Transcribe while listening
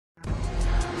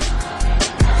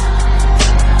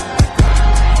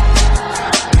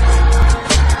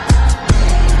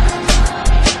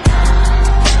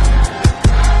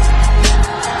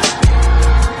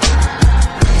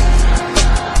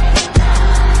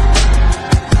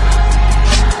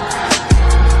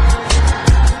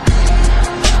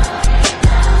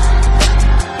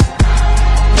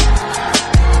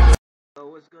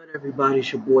everybody?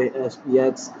 It's your boy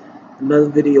SBX. Another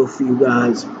video for you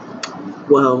guys.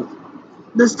 Well,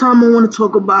 this time I want to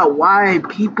talk about why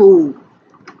people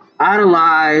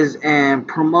idolize and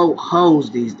promote hoes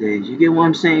these days. You get what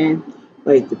I'm saying?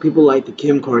 Like the people like the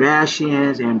Kim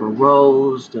Kardashians, Amber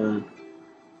Rose, the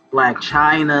Black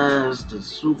Chinas, the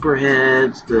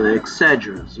Superheads, the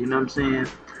etc's. You know what I'm saying?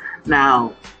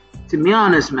 Now, to be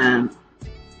honest, man,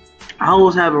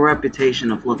 hoes have a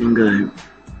reputation of looking good,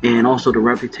 and also the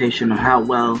reputation of how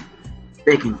well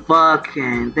they can fuck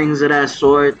and things of that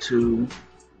sort to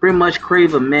pretty much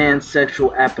crave a man's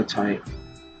sexual appetite.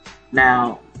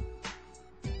 Now,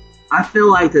 I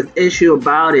feel like the issue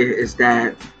about it is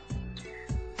that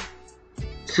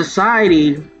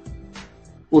society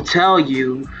will tell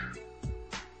you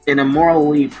in a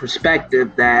morally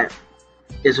perspective that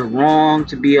it's wrong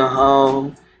to be a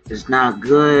hoe, it's not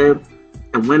good,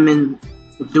 and women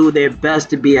do their best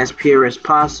to be as pure as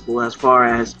possible as far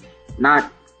as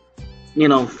not,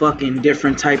 fucking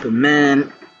different type of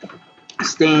men,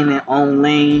 stay in their own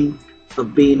lane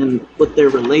of being with their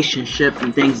relationship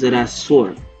and things of that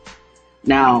sort.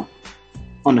 Now,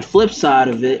 on the flip side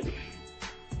of it,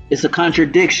 it's a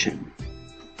contradiction.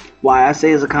 Why I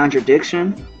say it's a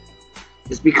contradiction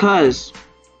is because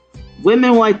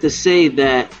women like to say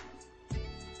that,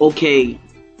 okay,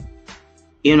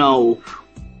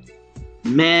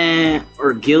 men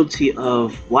are guilty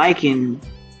of liking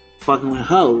fucking with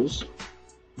hoes,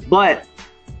 but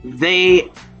they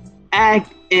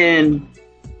act and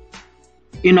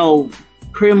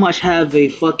pretty much have a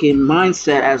fucking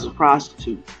mindset as a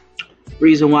prostitute.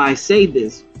 Reason why I say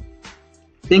this,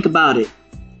 think about it.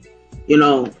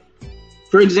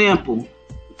 For example,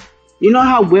 you know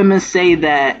how women say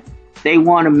that they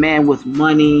want a man with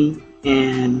money,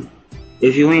 and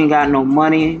if you ain't got no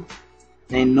money,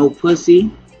 ain't no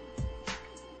pussy?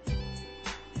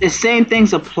 The same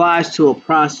things applies to a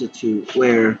prostitute,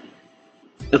 where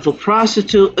if a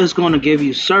prostitute is going to give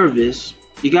you service,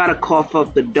 you got to cough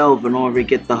up the dough in order to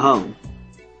get the hoe.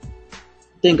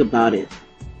 Think about it.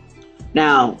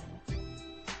 Now,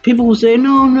 people will say,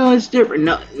 no, it's different.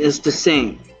 No, it's the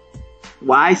same.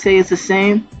 Why I say it's the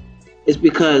same is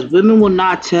because women will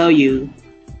not tell you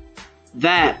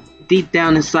that deep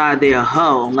down inside they're a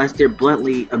hoe unless they're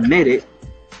bluntly admit it.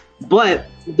 But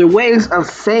the ways of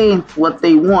saying what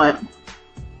they want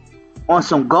on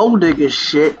some gold digger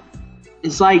shit,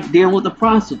 it's like dealing with a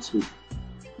prostitute.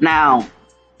 Now,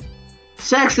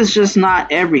 sex is just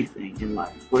not everything in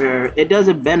life, where it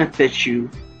doesn't benefit you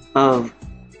of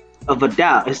a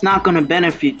doubt. It's not going to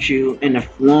benefit you in the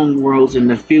long worlds in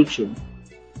the future.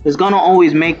 It's going to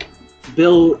always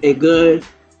build a good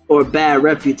or bad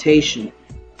reputation.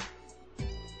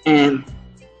 And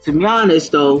to be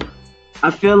honest though, I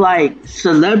feel like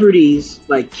celebrities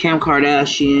like Kim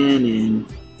Kardashian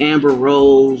and Amber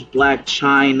Rose, Black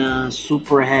China,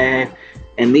 Superhead,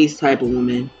 and these type of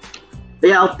women,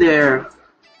 they out there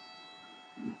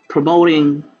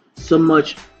promoting so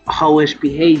much hoish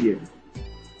behavior.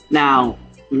 Now,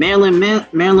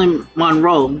 Marilyn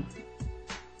Monroe,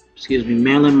 she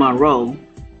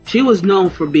was known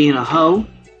for being a hoe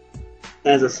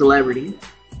as a celebrity.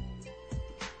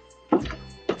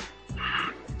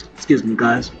 Excuse me,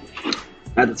 guys.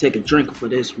 I had to take a drink for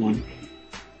this one.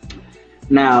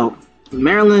 Now,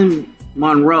 Marilyn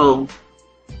Monroe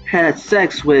had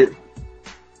sex with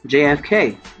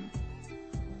JFK.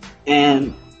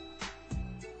 And,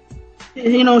 she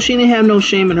didn't have no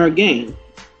shame in her game.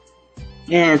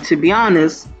 And to be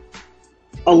honest,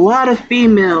 a lot of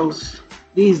females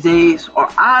these days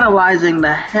are idolizing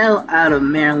the hell out of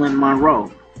Marilyn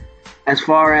Monroe as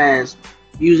far as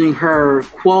using her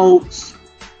quotes,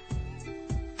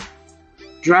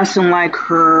 dressing like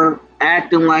her,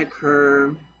 acting like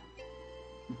her,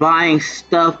 buying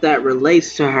stuff that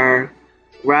relates to her,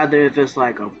 rather if it's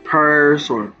like a purse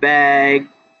or a bag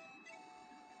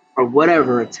or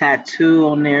whatever, a tattoo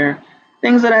on there,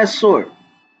 things of that sort.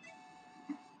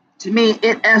 To me,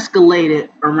 it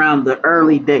escalated around the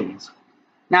early days.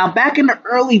 Now, back in the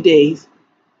early days,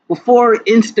 before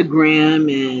Instagram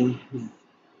and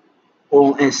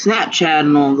Snapchat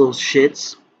and all those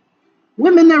shits,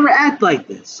 women never act like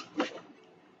this.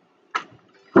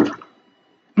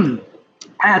 I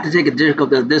have to take a drink of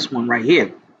this one right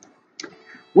here.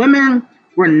 Women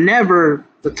were never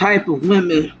the type of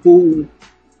women who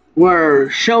were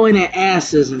showing their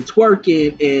asses and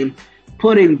twerking and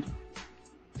putting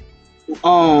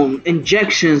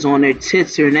injections on their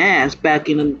tits and ass back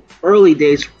in the early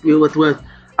days with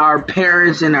our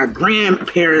parents and our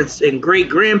grandparents and great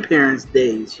grandparents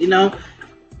days.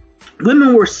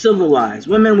 Women were civilized.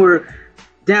 Women were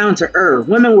down to earth.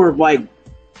 Women were like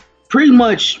pretty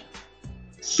much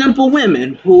simple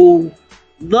women who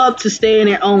love to stay in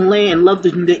their own lane and love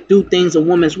to do things a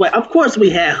woman's way. Of course, we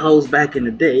had hoes back in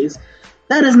the days.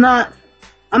 That is not.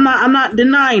 I'm not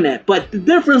denying that. But the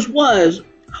difference was,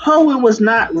 hoeing was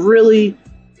not really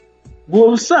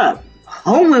what's up.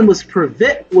 Hoeing was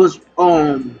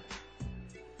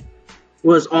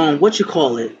what you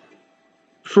call it,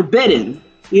 forbidden.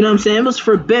 You know what I'm saying? It was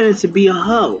forbidden to be a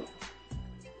hoe.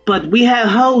 But we had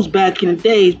hoes back in the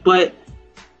days, but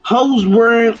hoes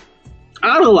weren't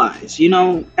idolized, you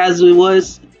know, as it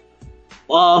was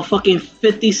fucking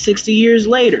 50, 60 years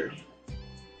later.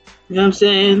 You know what I'm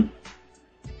saying?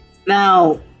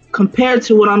 Now, compared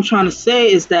to what I'm trying to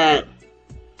say is that,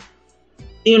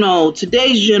 you know,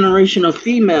 today's generation of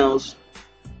females,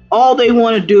 all they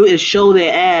want to do is show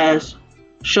their ass,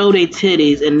 show their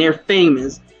titties, and they're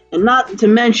famous. And not to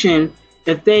mention,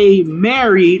 if they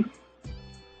married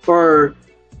or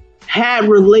had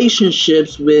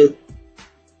relationships with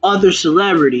other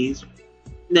celebrities,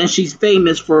 then she's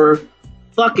famous for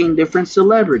fucking different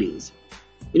celebrities.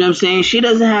 You know what I'm saying? She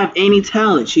doesn't have any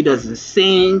talent. She doesn't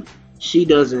sing. She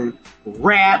doesn't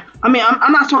rap. I mean,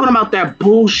 I'm not talking about that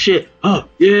bullshit. Oh,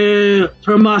 yeah,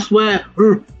 turn my sweat.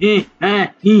 None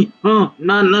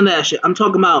of that shit. I'm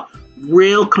talking about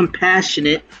real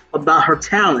compassionate about her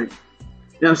talent. You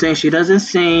know what I'm saying? She doesn't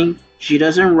sing. She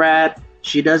doesn't rap.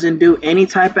 She doesn't do any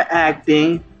type of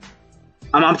acting.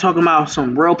 I'm talking about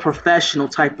some real professional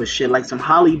type of shit, like some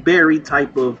Halle Berry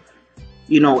type of,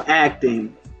 you know,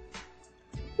 acting.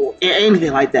 Or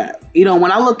anything like that. You know,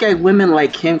 when I look at women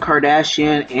like Kim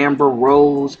Kardashian, Amber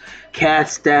Rose, Kat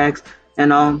Stacks,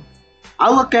 and I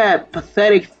look at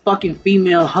pathetic fucking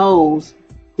female hoes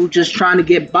who just trying to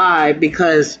get by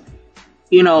because,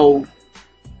 you know,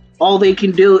 all they can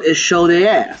do is show their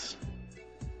ass.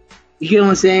 You know what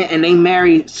I'm saying? And they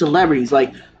marry celebrities.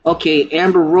 Like, okay,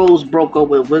 Amber Rose broke up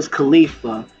with Wiz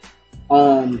Khalifa.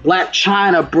 Black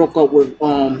China broke up with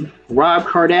Rob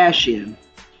Kardashian.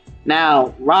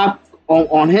 Now, Rob,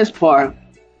 on his part,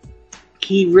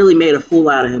 he really made a fool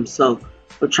out of himself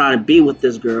for trying to be with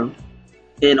this girl.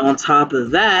 And on top of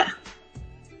that,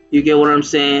 you get what I'm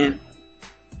saying?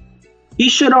 He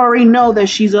should already know that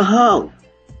she's a hoe.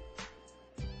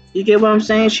 You get what I'm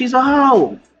saying? She's a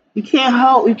hoe. You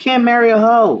can't marry a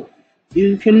hoe.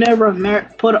 You can never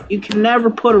put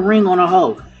a ring on a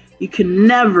hoe. You can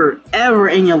never, ever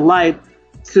in your life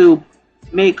to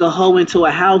make a hoe into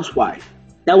a housewife.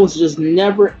 That was just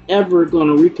never, ever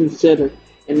going to reconsider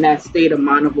in that state of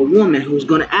mind of a woman who's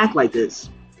going to act like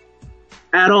this.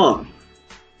 At all.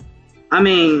 I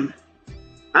mean,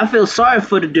 I feel sorry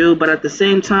for the dude, but at the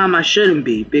same time, I shouldn't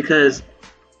be because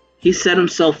he set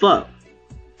himself up.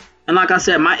 And like I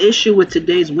said, my issue with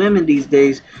today's women these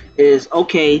days is,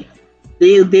 okay,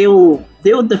 they will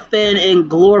defend and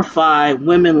glorify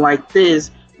women like this,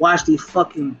 watch these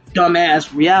fucking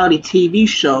dumbass reality TV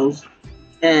shows,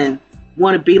 and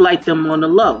want to be like them on the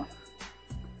low.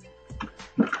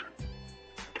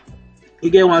 You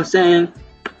get what I'm saying?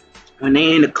 When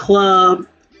they in the club,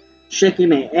 shaking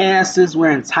their asses,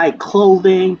 wearing tight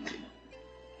clothing,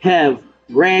 have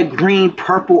red, green,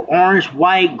 purple, orange,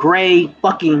 white, gray,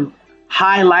 fucking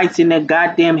highlights in their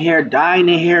goddamn hair, dyeing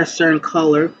their hair a certain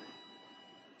color.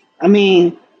 I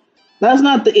mean, that's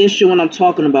not the issue when I'm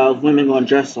talking about women going to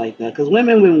dress like that. Because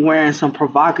women have been wearing some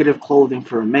provocative clothing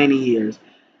for many years.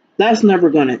 That's never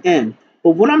going to end.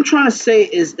 But what I'm trying to say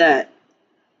is that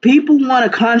people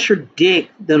want to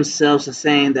contradict themselves to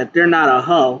saying that they're not a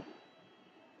hoe,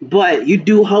 but you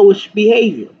do hoish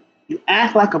behavior. You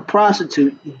act like a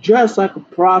prostitute, you dress like a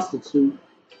prostitute,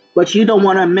 but you don't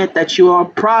want to admit that you are a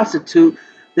prostitute.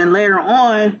 Then later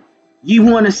on, you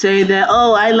want to say that,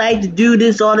 oh, I like to do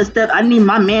this, all this stuff. I need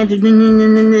my man to, you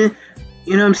know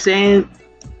what I'm saying?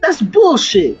 That's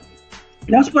bullshit.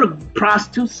 That's what a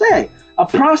prostitute say. A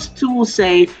prostitute will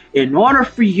say, in order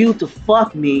for you to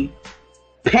fuck me,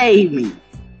 pay me.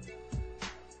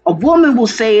 A woman will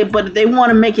say it, but they want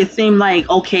to make it seem like,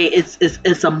 okay,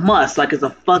 it's a must, like it's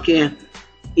a fucking,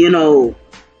 you know,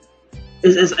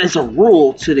 it's a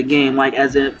rule to the game, like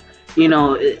as if, you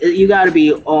know, you got to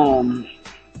be,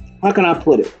 how can I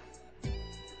put it?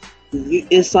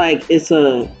 It's like it's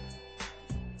a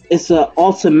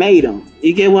ultimatum.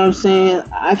 You get what I'm saying?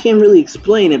 I can't really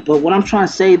explain it, but what I'm trying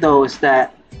to say though is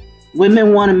that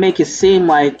women want to make it seem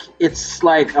like it's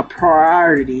like a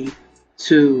priority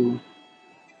to,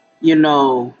 you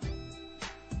know,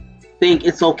 think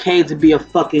it's okay to be a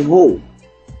fucking hoe.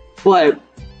 But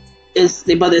it's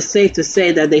safe to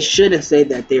say that they shouldn't say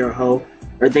that they're a hoe,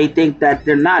 or they think that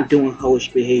they're not doing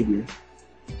hoish behavior.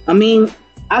 I mean,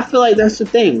 I feel like that's the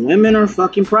thing. Women are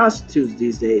fucking prostitutes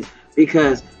these days.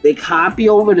 because they copy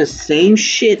over the same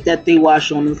shit that they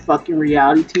watch on the fucking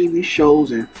reality TV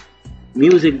shows and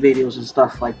music videos and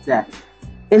stuff like that.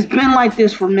 It's been like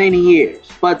this for many years.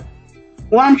 But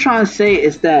what I'm trying to say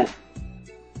is that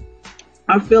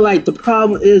I feel like the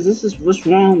problem is this is what's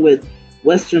wrong with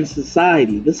Western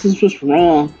society. This is what's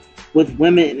wrong with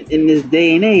women in this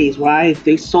day and age. Why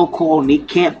they so-called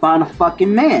can't find a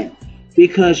fucking man.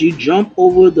 Because you jump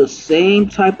over the same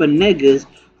type of niggas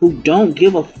who don't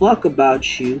give a fuck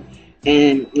about you.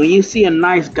 And when you see a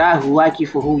nice guy who like you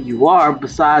for who you are,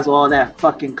 besides all that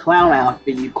fucking clown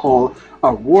outfit you call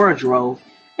a wardrobe,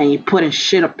 and you putting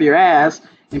shit up your ass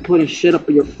and putting shit up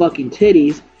your fucking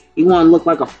titties, you want to look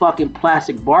like a fucking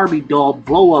plastic Barbie doll,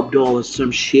 blow up doll or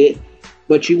some shit,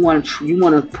 but you want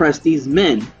to press these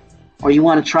men, or you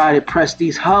want to try to press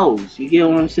these hoes. You get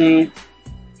what I'm saying?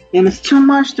 And it's too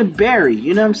much to bury.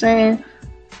 You know what I'm saying?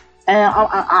 And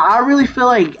I really feel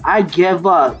like I give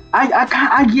up.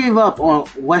 I gave up on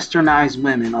westernized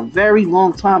women a very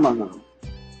long time ago,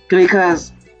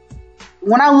 because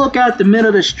when I look out the middle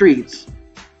of the streets,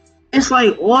 it's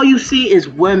like all you see is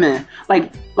women.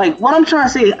 Like what I'm trying to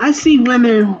say is I see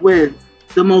women with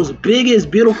the most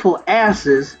biggest beautiful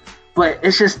asses, but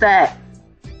it's just that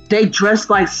they dress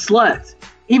like sluts.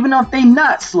 Even if they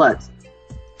not sluts,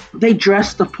 they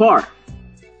dress the part.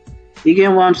 You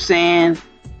get what I'm saying?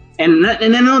 And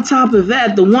then on top of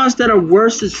that, the ones that are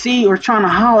worse to see or trying to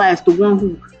holler at the one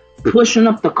who pushing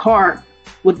up the cart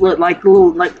with like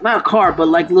little, like not a cart, but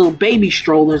like little baby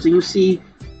strollers, and you see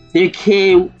their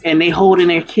kid and they holding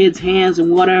their kids' hands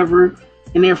and whatever,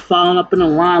 and they're following up in a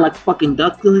line like fucking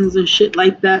ducklings and shit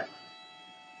like that.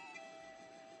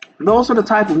 Those are the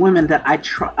type of women that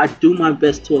I do my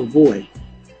best to avoid.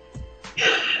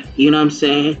 You know what I'm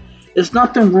saying? There's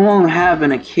nothing wrong with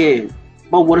having a kid,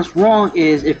 but what is wrong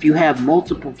is if you have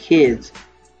multiple kids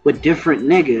with different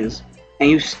niggas and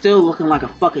you still looking like a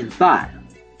fucking thought,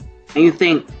 and you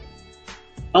think,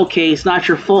 okay, it's not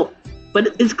your fault,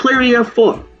 but it's clearly your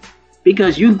fault.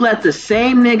 Because you let the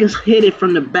same niggas hit it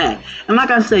from the back. And like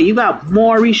I said, you got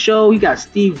Maury Show, you got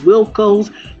Steve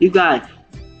Wilkos, you got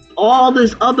all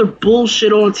this other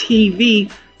bullshit on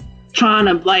TV trying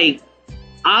to like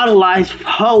idolize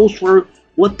hoes for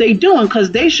what they doing. Because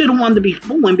they should have wanted to be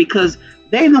fooling, because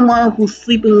they the one who's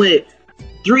sleeping with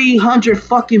 300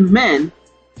 fucking men.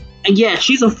 And yeah,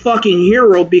 she's a fucking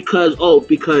hero because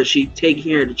she taking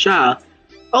care of the child.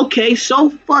 Okay, so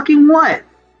fucking what?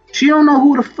 She don't know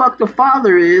who the fuck the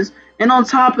father is, and on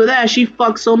top of that, she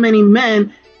fucks so many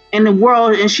men in the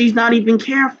world, and she's not even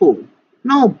careful.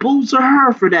 No, boobs are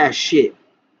her for that shit.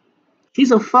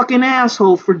 She's a fucking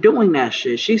asshole for doing that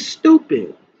shit. She's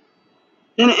stupid.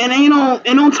 And you know,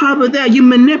 and on top of that, you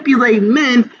manipulate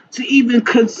men to even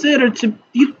consider to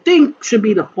you think should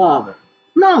be the father.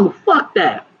 No, fuck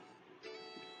that.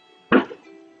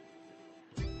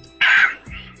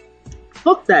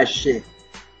 Fuck that shit.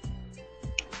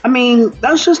 I mean,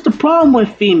 that's just the problem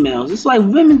with females. It's like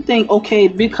women think, okay,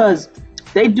 because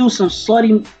they do some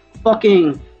slutty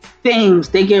fucking things,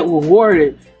 they get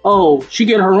rewarded. Oh, she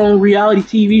get her own reality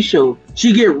TV show.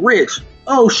 She get rich.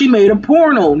 Oh, she made a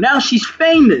porno. Now she's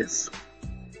famous.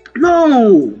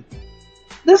 No,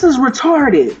 this is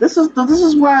retarded. This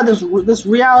is why this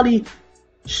reality,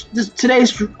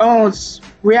 today's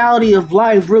reality of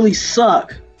life really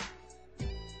suck.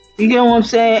 You get what I'm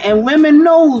saying? And women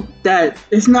know that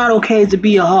it's not okay to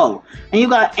be a hoe. And you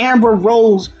got Amber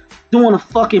Rose doing a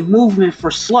fucking movement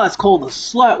for sluts called the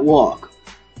Slut Walk.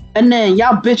 And then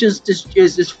y'all bitches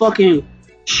just fucking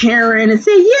cheering and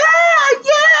say, yeah,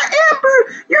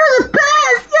 Amber, you're the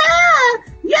best,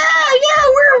 yeah,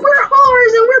 we're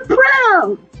whores and we're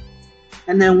proud.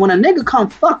 And then when a nigga come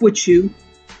fuck with you,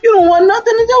 you don't want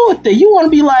nothing to do with it. You want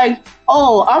to be like,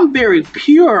 oh, I'm very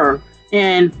pure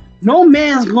and no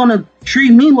man's gonna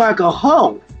treat me like a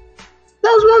hoe.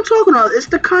 That's what I'm talking about. It's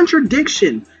the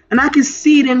contradiction. And I can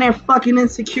see it in their fucking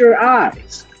insecure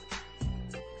eyes.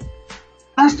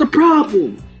 That's the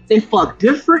problem. They fuck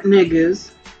different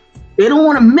niggas. They don't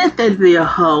want to admit that they're a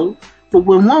hoe. But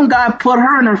when one guy put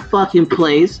her in her fucking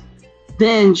place,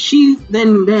 then it's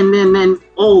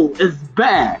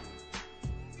bad.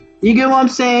 You get what I'm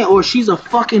saying? Or she's a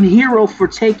fucking hero for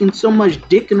taking so much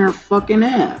dick in her fucking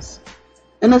ass.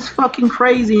 And it's fucking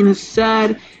crazy and it's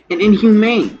sad and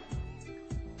inhumane.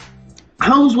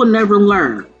 Hoes would never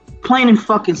learn. Plain and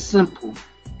fucking simple.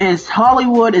 And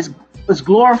Hollywood is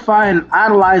glorifying and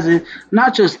idolizing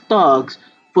not just thugs,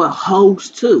 but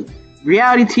hoes too.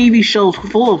 Reality TV shows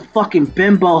full of fucking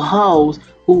bimbo hoes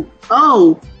who,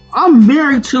 oh, I'm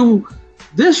married to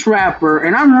this rapper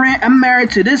and I'm married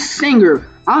to this singer.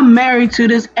 I'm married to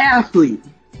this athlete.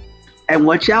 And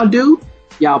what y'all do?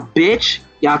 Y'all bitch,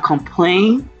 y'all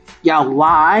complain, y'all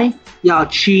lie, y'all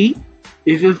cheat.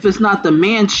 If it's not the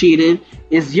man cheating,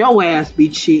 it's your ass be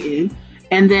cheating.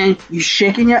 And then you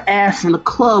shaking your ass in the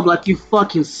club like you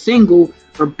fucking single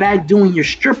or back doing your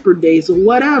stripper days or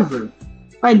whatever.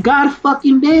 Like, god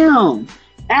fucking damn.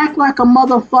 Act like a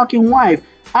motherfucking wife.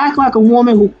 Act like a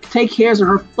woman who take care of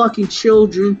her fucking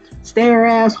children, stay her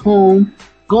ass home,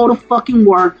 go to fucking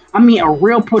work. I mean, a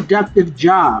real productive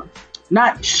job.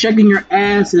 Not shaking your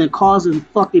ass and causing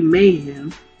fucking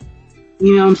mayhem.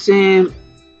 You know what I'm saying?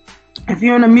 If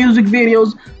you're in the music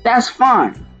videos, that's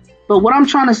fine. But what I'm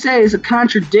trying to say is a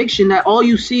contradiction that all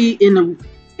you see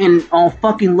on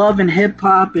fucking Love and Hip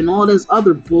Hop and all this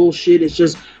other bullshit is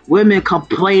just women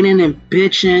complaining and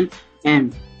bitching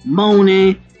and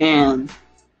moaning and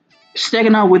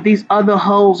sticking out with these other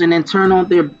hoes and then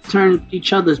turn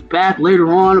each other's back later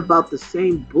on about the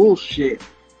same bullshit.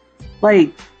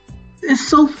 Like, it's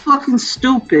so fucking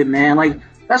stupid, man. Like,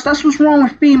 that's what's wrong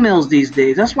with females these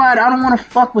days. That's why I don't want to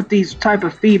fuck with these type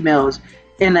of females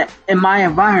in my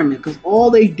environment, because all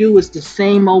they do is the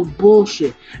same old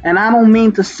bullshit. And I don't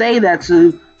mean to say that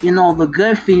to, you know, the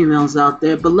good females out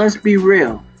there, but let's be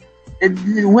real.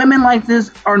 Women like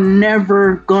this are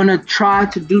never gonna try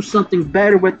to do something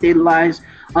better with their lives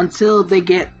until they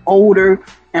get older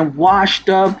and washed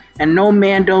up and no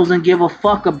man doesn't give a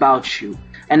fuck about you.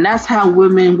 And that's how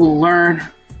women will learn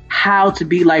how to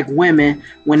be like women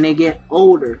when they get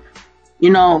older. You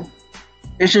know,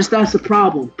 it's just that's the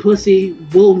problem. Pussy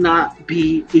will not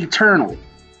be eternal.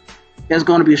 It's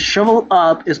going to be shriveled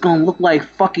up. It's going to look like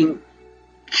fucking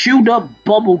chewed up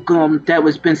bubble gum that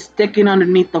was been sticking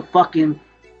underneath the fucking,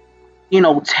 you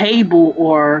know, table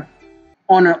or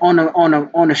on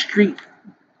a street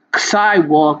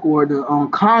sidewalk or the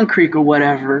concrete or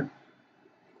whatever,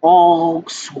 all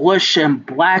swoosh and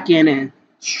blackened and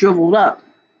shriveled up.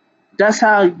 That's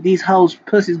how these hoes'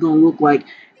 pussy's gonna look like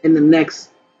in the next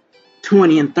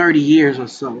 20 and 30 years or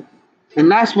so. And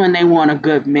that's when they want a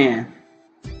good man.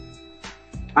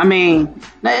 I mean,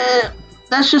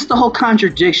 that's just the whole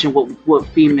contradiction with what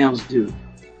females do.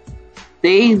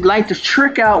 They like to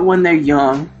trick out when they're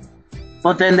young,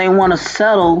 but then they want to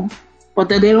settle, but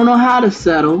then they don't know how to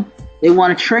settle. They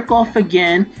want to trick off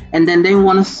again, and then they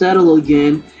want to settle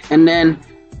again. And then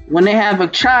when they have a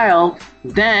child,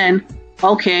 then,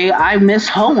 okay, I miss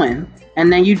hoeing.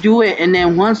 And then you do it, and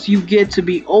then once you get to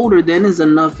be older, then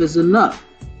enough is enough.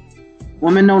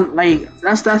 Women don't, like,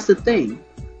 that's the thing.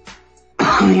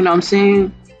 You know what I'm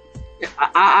saying?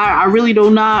 I really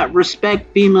do not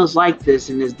respect females like this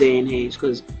in this day and age,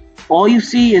 because all you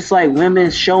see is like women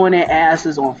showing their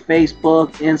asses on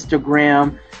Facebook,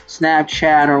 Instagram,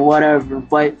 Snapchat, or whatever.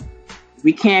 But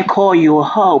we can't call you a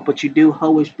hoe, but you do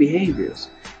hoish behaviors.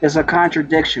 It's a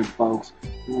contradiction, folks.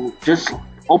 Just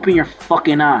open your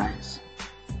fucking eyes.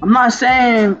 I'm not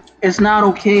saying it's not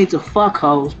okay to fuck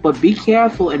hoes, but be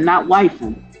careful and not wife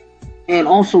them. And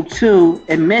also, too,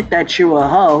 admit that you're a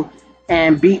hoe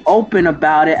and be open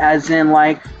about it, as in,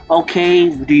 like, okay,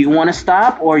 do you want to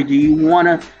stop or do you want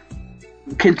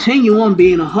to continue on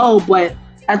being a hoe? But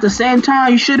at the same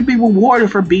time, you should be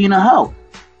rewarded for being a hoe.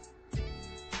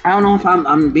 I don't know if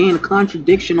I'm being a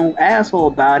contradictional asshole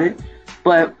about it,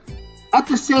 but at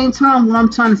the same time, what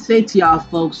I'm trying to say to y'all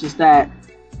folks is that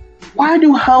why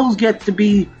do hoes get to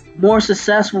be more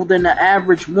successful than the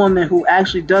average woman who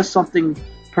actually does something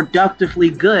productively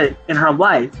good in her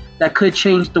life that could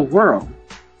change the world?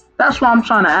 That's what I'm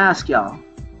trying to ask y'all.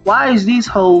 Why is these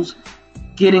hoes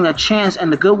getting a chance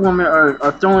and the good women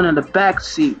are thrown in the back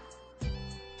seat?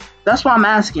 That's what I'm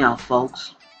asking y'all,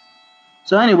 folks.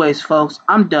 So anyways, folks,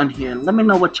 I'm done here. Let me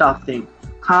know what y'all think.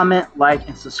 Comment, like,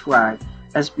 and subscribe.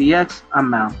 SBX,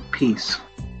 I'm out. Peace.